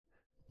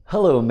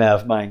Hello,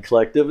 MavMind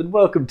Collective, and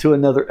welcome to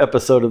another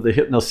episode of the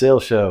Hypno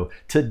Sales Show.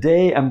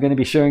 Today, I'm going to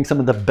be sharing some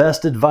of the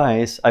best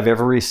advice I've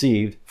ever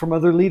received from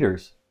other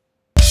leaders.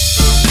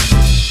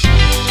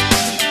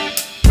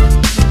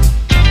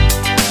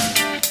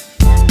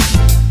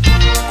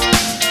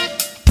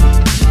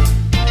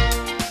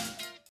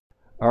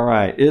 All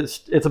right,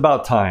 it's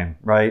about time,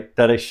 right,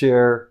 that I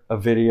share a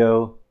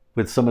video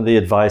with some of the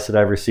advice that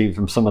I've received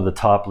from some of the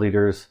top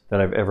leaders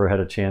that I've ever had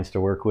a chance to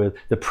work with,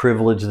 the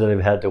privilege that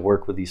I've had to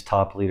work with these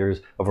top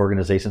leaders of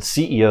organizations,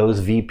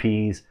 CEOs,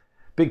 VPs,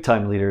 big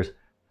time leaders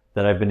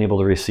that I've been able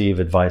to receive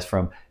advice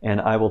from.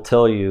 And I will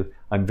tell you,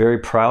 I'm very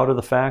proud of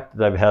the fact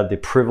that I've had the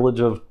privilege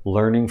of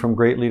learning from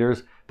great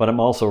leaders, but I'm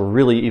also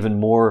really even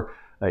more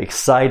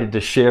excited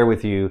to share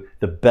with you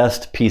the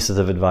best pieces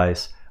of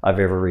advice I've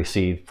ever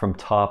received from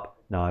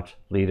top-notch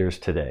leaders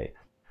today.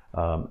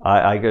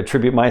 I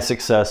attribute my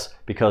success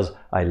because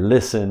I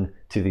listen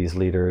to these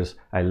leaders,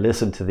 I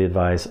listen to the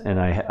advice, and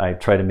I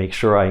try to make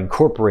sure I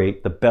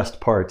incorporate the best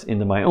parts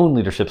into my own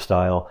leadership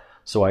style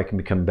so I can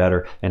become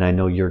better. And I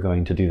know you're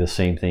going to do the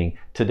same thing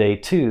today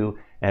too,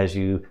 as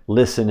you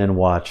listen and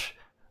watch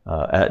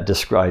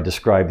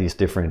describe these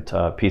different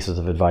pieces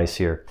of advice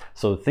here.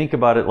 So think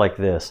about it like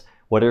this.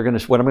 What I'm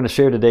going to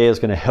share today is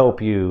going to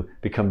help you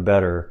become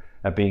better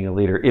at being a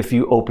leader if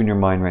you open your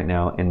mind right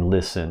now and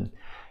listen.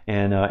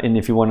 And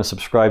if you want to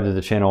subscribe to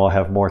the channel, I'll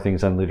have more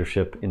things on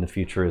leadership in the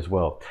future as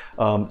well.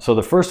 So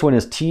the first one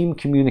is team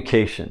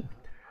communication.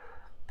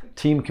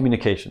 Team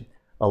communication.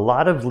 A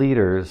lot of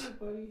leaders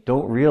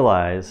don't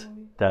realize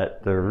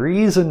that the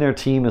reason their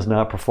team is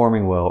not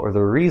performing well, or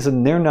the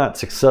reason they're not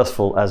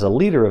successful as a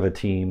leader of a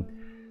team,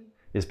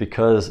 is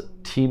because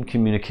team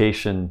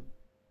communication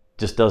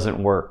just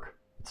doesn't work.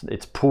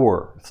 It's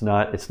poor. It's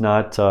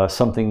not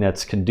something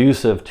that's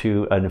conducive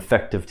to an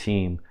effective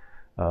team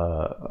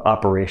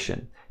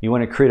operation. You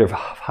want to create a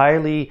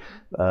highly,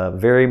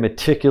 very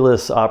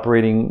meticulous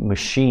operating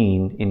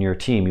machine in your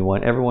team. You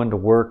want everyone to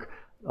work,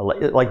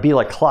 be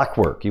like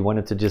clockwork. You want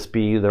it to just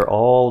be, they're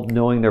all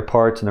knowing their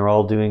parts and they're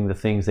all doing the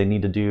things they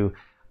need to do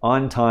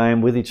on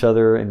time with each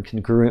other in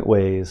congruent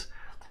ways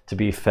to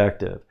be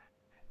effective.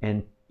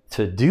 And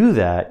to do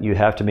that, you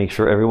have to make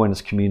sure everyone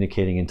is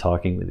communicating and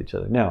talking with each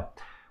other. Now,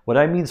 what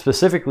I mean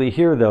specifically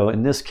here, though,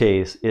 in this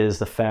case, is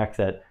the fact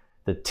that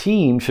the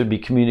team should be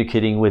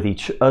communicating with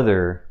each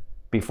other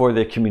before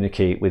they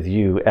communicate with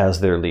you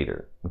as their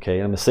leader. Okay,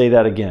 I'm going to say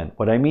that again.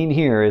 What I mean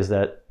here is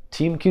that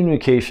team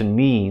communication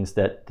means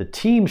that the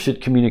team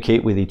should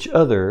communicate with each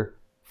other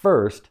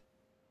first,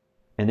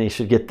 and they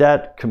should get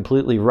that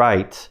completely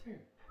right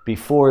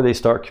before they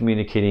start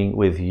communicating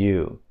with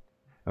you.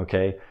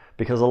 Okay,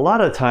 because a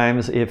lot of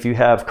times if you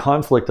have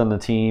conflict on the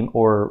team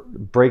or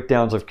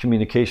breakdowns of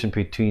communication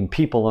between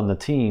people on the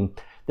team,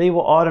 they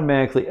will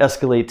automatically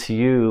escalate to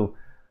you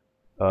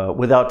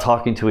without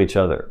talking to each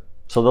other.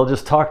 So they'll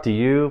just talk to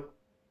you,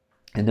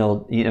 and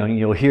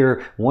you'll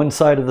hear one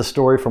side of the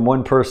story from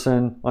one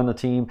person on the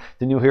team,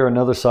 then you'll hear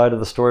another side of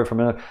the story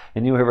from another,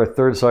 and you'll hear a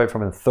third side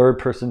from a third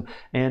person.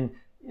 And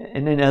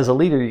then as a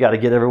leader, you got to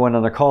get everyone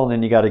on their call, and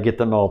then you got to get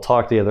them all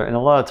talk together. And a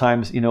lot of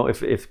times,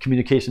 if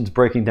communication's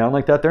breaking down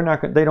like that,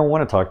 they don't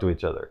want to talk to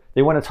each other.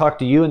 They want to talk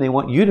to you, and they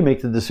want you to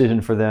make the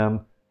decision for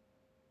them,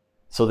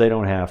 so they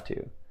don't have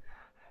to.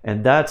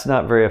 And that's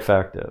not very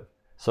effective.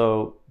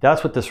 So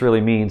that's what this really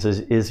means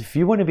is if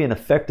you want to be an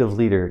effective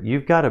leader,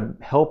 you've got to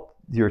help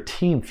your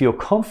team feel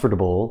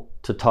comfortable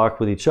to talk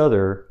with each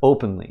other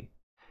openly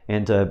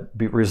and to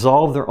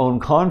resolve their own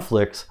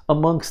conflicts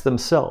amongst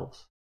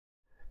themselves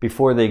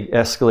before they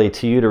escalate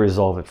to you to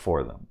resolve it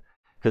for them.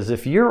 Because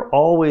if you're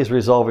always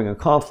resolving a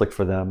conflict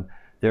for them,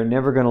 they're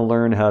never going to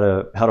learn how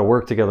to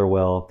work together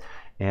well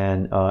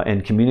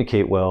and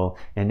communicate well,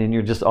 and then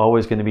you're just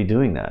always going to be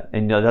doing that,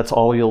 and that's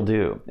all you'll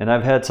do. And I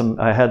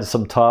had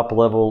some top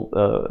level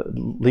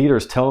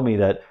leaders tell me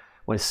that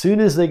as soon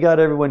as they got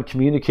everyone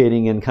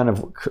communicating and kind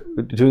of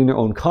doing their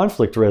own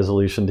conflict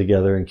resolution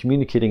together and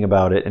communicating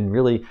about it and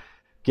really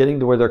getting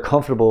to where they're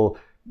comfortable,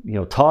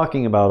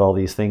 talking about all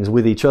these things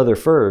with each other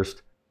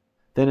first,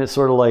 then it's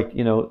sort of like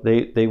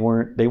they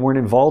weren't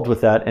involved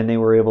with that, and they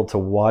were able to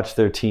watch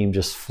their team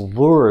just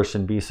flourish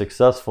and be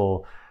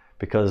successful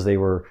because they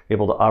were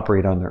able to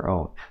operate on their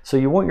own. So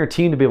you want your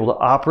team to be able to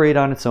operate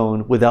on its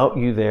own without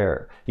you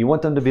there. You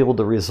want them to be able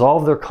to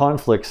resolve their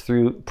conflicts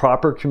through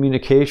proper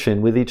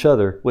communication with each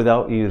other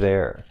without you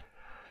there.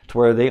 To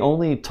where they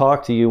only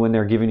talk to you when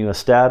they're giving you a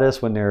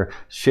status, when they're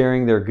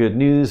sharing their good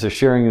news or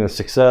sharing their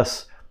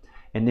success.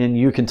 And then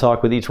you can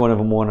talk with each one of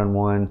them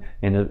one-on-one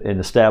and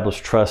establish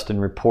trust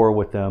and rapport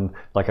with them,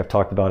 like I've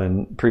talked about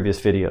in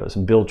previous videos,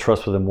 and build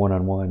trust with them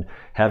one-on-one.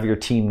 Have your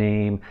team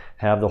name,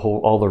 have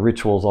all the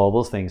rituals, all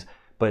those things.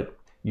 But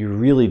you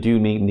really do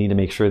need to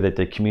make sure that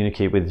they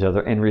communicate with each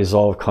other and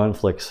resolve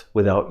conflicts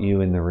without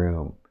you in the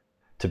room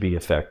to be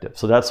effective.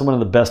 So that's one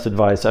of the best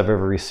advice I've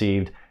ever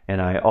received,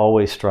 and I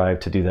always strive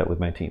to do that with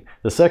my team.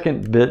 The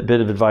second bit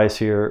of advice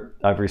here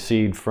I've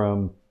received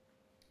from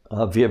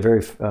a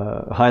very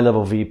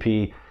high-level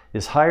VP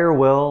is hire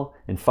well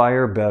and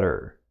fire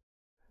better.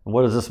 And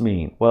what does this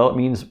mean? Well, it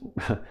means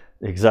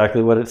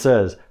Exactly what it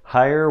says.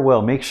 Hire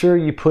well. Make sure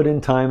you put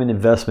in time and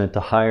investment to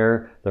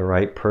hire the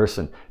right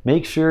person.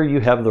 Make sure you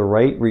have the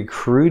right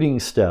recruiting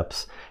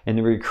steps and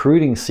the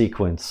recruiting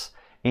sequence,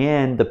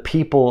 and the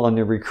people on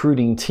the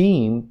recruiting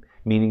team,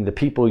 meaning the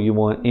people you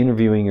want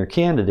interviewing your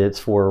candidates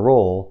for a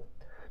role.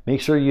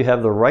 Make sure you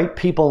have the right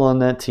people on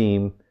that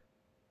team,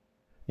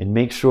 and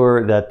make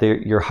sure that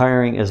you're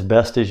hiring as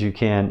best as you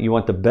can. You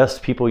want the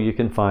best people you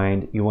can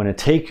find. You want to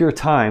take your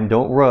time.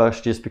 Don't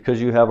rush. Just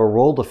because you have a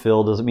role to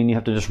fill doesn't mean you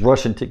have to just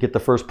rush and to get the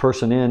first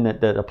person in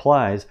that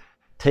applies.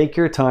 Take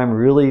your time.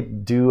 Really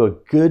do a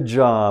good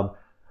job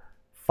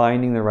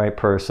finding the right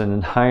person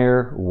and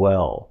hire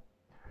well.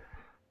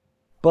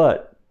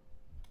 But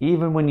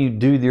even when you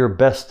do your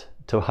best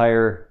to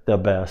hire the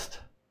best,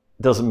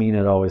 it doesn't mean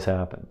it always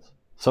happens.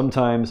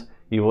 Sometimes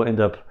you will end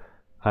up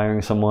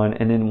hiring someone,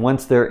 and then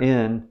once they're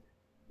in,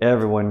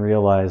 everyone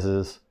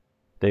realizes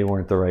they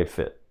weren't the right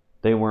fit.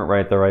 They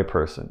weren't the right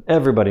person.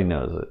 Everybody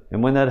knows it.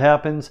 And when that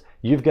happens,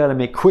 you've got to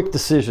make quick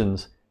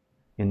decisions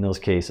in those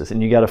cases.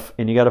 And you got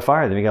to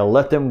fire them. You got to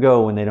let them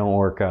go when they don't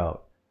work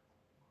out.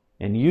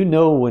 And you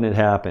know when it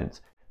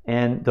happens.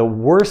 And the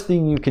worst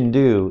thing you can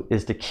do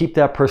is to keep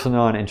that person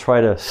on and try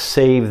to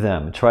save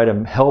them, try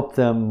to help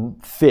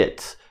them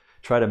fit,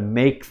 try to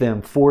make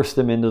them, force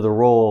them into the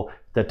role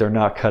that they're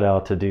not cut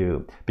out to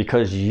do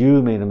because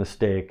you made a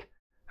mistake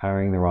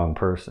hiring the wrong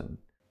person.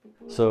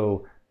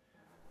 So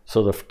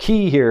the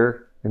key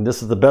here, and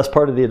this is the best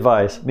part of the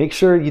advice, make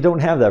sure you don't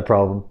have that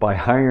problem by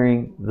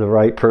hiring the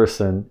right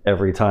person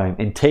every time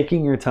and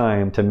taking your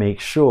time to make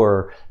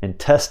sure, and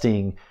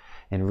testing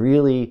and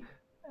really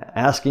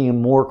asking them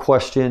more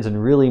questions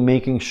and really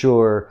making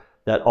sure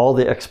that all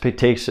the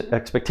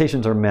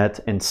expectations are met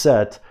and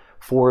set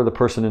for the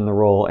person in the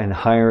role, and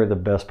hire the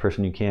best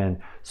person you can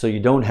so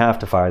you don't have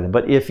to fire them.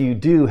 But if you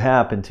do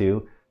happen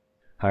to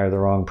hire the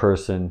wrong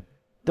person,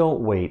 don't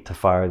wait to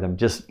fire them.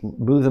 Just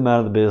move them out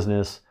of the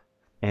business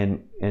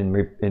and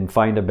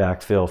find a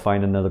backfill,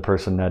 find another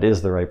person that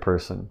is the right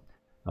person,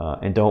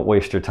 and don't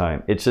waste your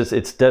time.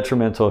 It's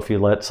detrimental if you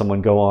let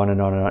someone go on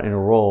and on and on in a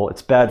role.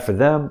 It's bad for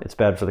them, it's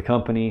bad for the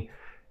company,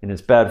 and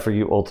it's bad for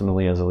you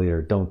ultimately as a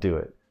leader. Don't do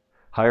it.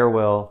 Hire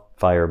well,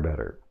 fire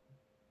better.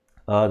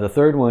 The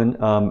third one,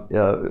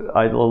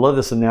 I love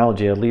this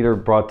analogy. A leader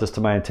brought this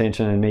to my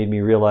attention and made me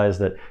realize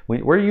that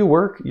where you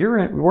work,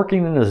 you're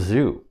working in a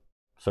zoo,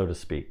 so to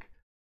speak.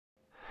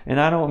 And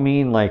I don't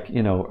mean like,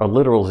 a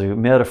literal zoo.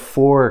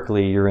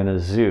 Metaphorically, you're in a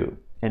zoo.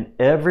 And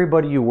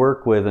everybody you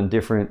work with in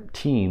different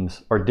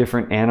teams are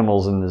different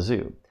animals in the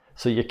zoo.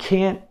 So you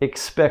can't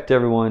expect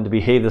everyone to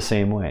behave the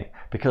same way,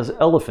 because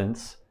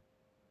elephants,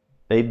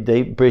 they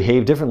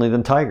behave differently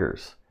than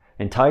tigers.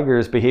 And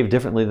tigers behave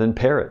differently than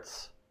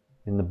parrots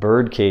in the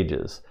bird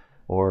cages,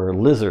 or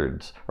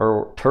lizards,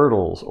 or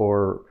turtles,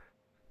 or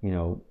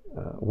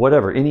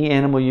whatever. Any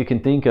animal you can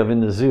think of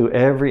in the zoo,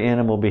 every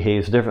animal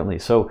behaves differently.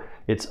 So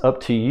it's up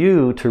to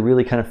you to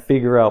really kind of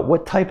figure out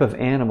what type of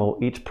animal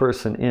each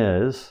person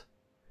is,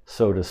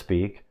 so to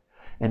speak,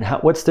 and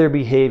what's their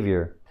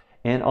behavior.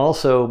 And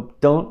also,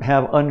 don't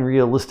have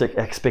unrealistic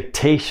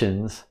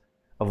expectations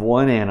of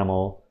one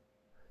animal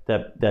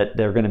that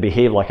they're going to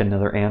behave like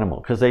another animal,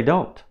 because they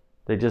don't.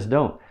 They just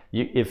don't.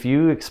 If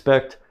you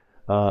expect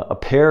a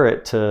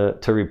parrot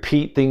to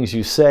repeat things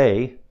you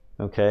say,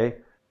 okay,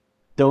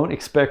 don't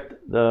expect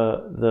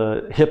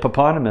the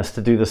hippopotamus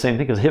to do the same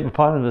thing, because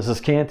hippopotamuses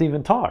can't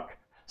even talk.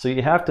 So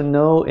you have to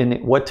know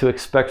what to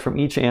expect from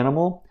each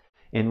animal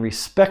and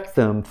respect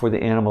them for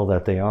the animal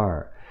that they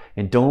are.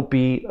 And don't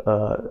be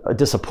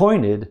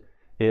disappointed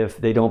if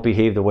they don't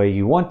behave the way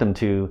you want them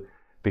to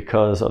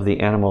because of the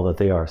animal that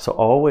they are. So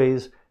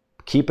always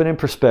keep it in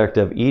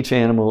perspective. Each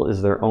animal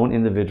is their own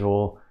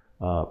individual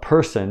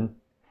person,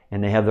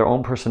 and they have their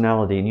own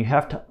personality, and you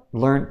have to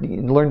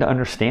learn to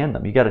understand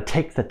them. You got to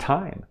take the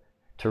time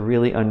to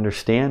really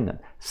understand them.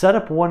 Set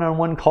up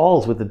one-on-one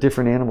calls with the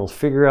different animals.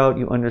 Figure out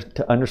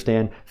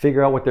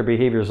figure out what their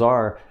behaviors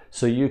are,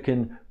 so you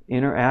can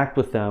interact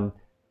with them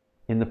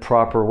in the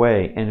proper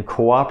way and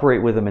cooperate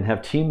with them and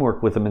have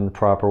teamwork with them in the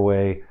proper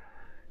way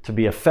to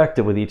be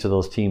effective with each of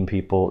those team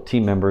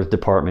members,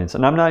 departments.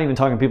 And I'm not even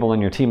talking people on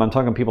your team. I'm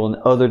talking people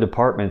in other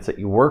departments that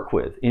you work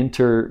with.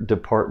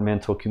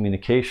 Interdepartmental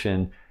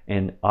communication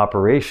and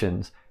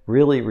operations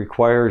really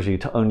requires you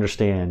to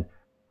understand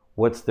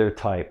what's their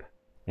type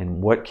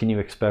and what can you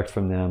expect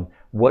from them,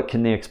 what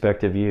can they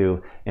expect of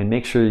you, and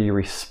make sure you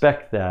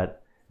respect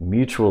that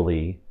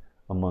mutually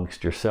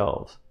amongst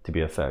yourselves to be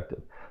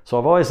effective. So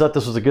I've always thought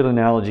this was a good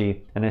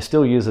analogy, and I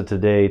still use it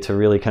today to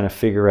really kind of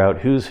figure out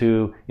who's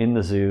who in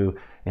the zoo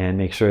and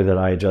make sure that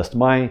I adjust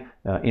my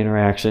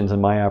interactions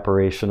and my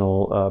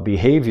operational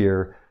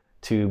behavior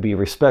to be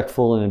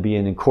respectful and be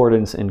in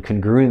accordance and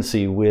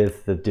congruency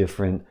with the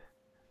different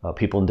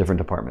people in different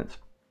departments.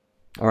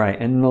 All right,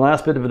 and the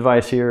last bit of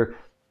advice here,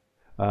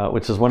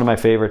 which is one of my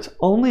favorites,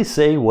 only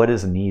say what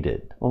is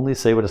needed. Only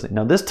say what is needed.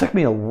 Now, this took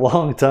me a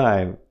long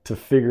time to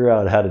figure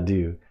out how to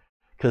do,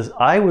 because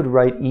I would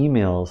write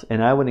emails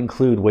and I would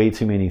include way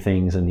too many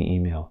things in the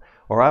email.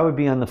 Or I would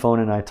be on the phone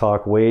and I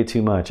talk way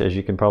too much. As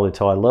you can probably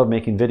tell, I love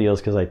making videos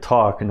because I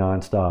talk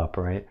nonstop,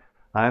 right?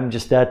 I'm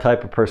just that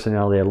type of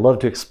personality. I love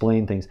to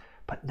explain things,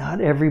 but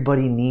not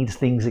everybody needs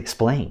things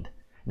explained.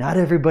 Not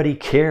everybody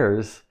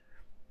cares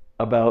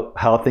about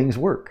how things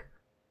work.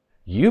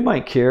 You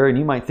might care and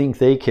you might think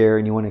they care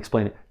and you want to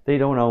explain it. They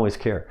don't always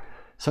care.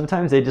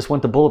 Sometimes they just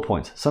want the bullet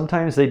points.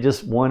 Sometimes they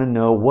just want to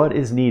know what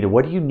is needed.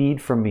 What do you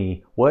need from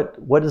me?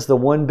 What is the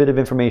one bit of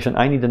information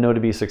I need to know to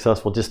be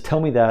successful? Just tell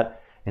me that.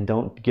 And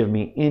don't give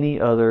me any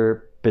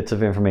other bits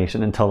of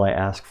information until I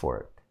ask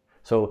for it.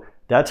 So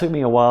that took me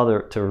a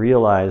while to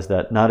realize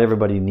that not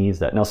everybody needs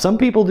that. Now, some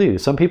people do.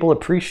 Some people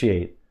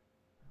appreciate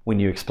when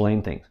you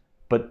explain things.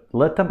 But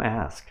let them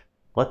ask.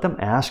 Let them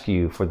ask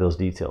you for those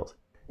details.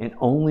 And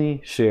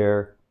only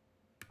share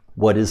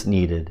what is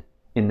needed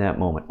in that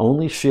moment.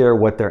 Only share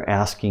what they're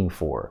asking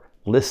for.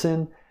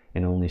 Listen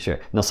and only share.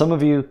 Now, some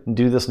of you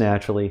do this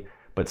naturally.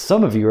 But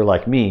some of you are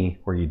like me,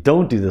 where you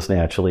don't do this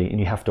naturally, and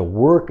you have to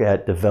work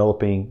at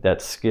developing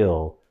that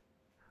skill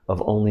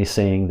of only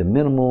saying the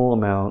minimal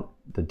amount,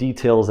 the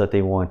details that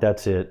they want,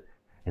 that's it,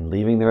 and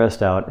leaving the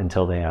rest out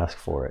until they ask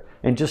for it.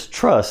 And just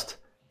trust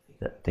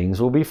that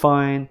things will be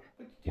fine.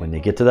 When they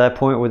get to that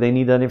point where they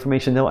need that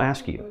information, they'll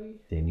ask you.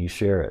 Then you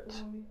share it.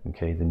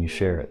 Okay, then you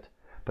share it.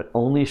 But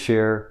only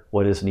share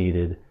what is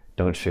needed.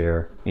 Don't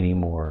share any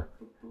more.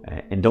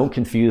 And don't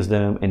confuse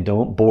them, and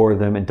don't bore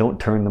them, and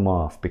don't turn them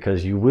off,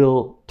 because you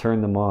will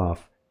turn them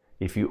off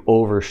if you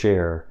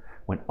overshare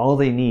when all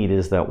they need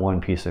is that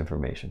one piece of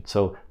information.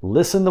 So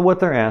listen to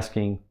what they're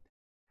asking,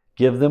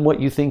 give them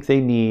what you think they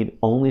need,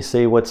 only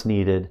say what's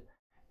needed,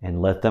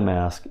 and let them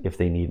ask if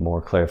they need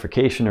more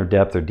clarification or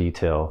depth or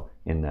detail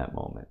in that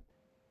moment.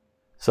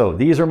 So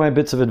these are my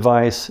bits of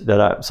advice,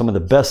 some of the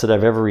best that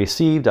I've ever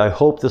received. I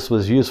hope this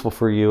was useful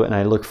for you, and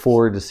I look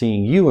forward to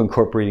seeing you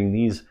incorporating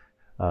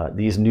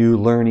these new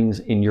learnings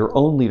in your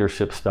own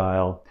leadership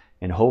style,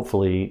 and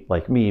hopefully,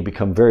 like me,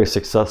 become very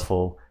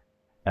successful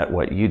at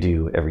what you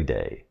do every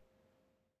day.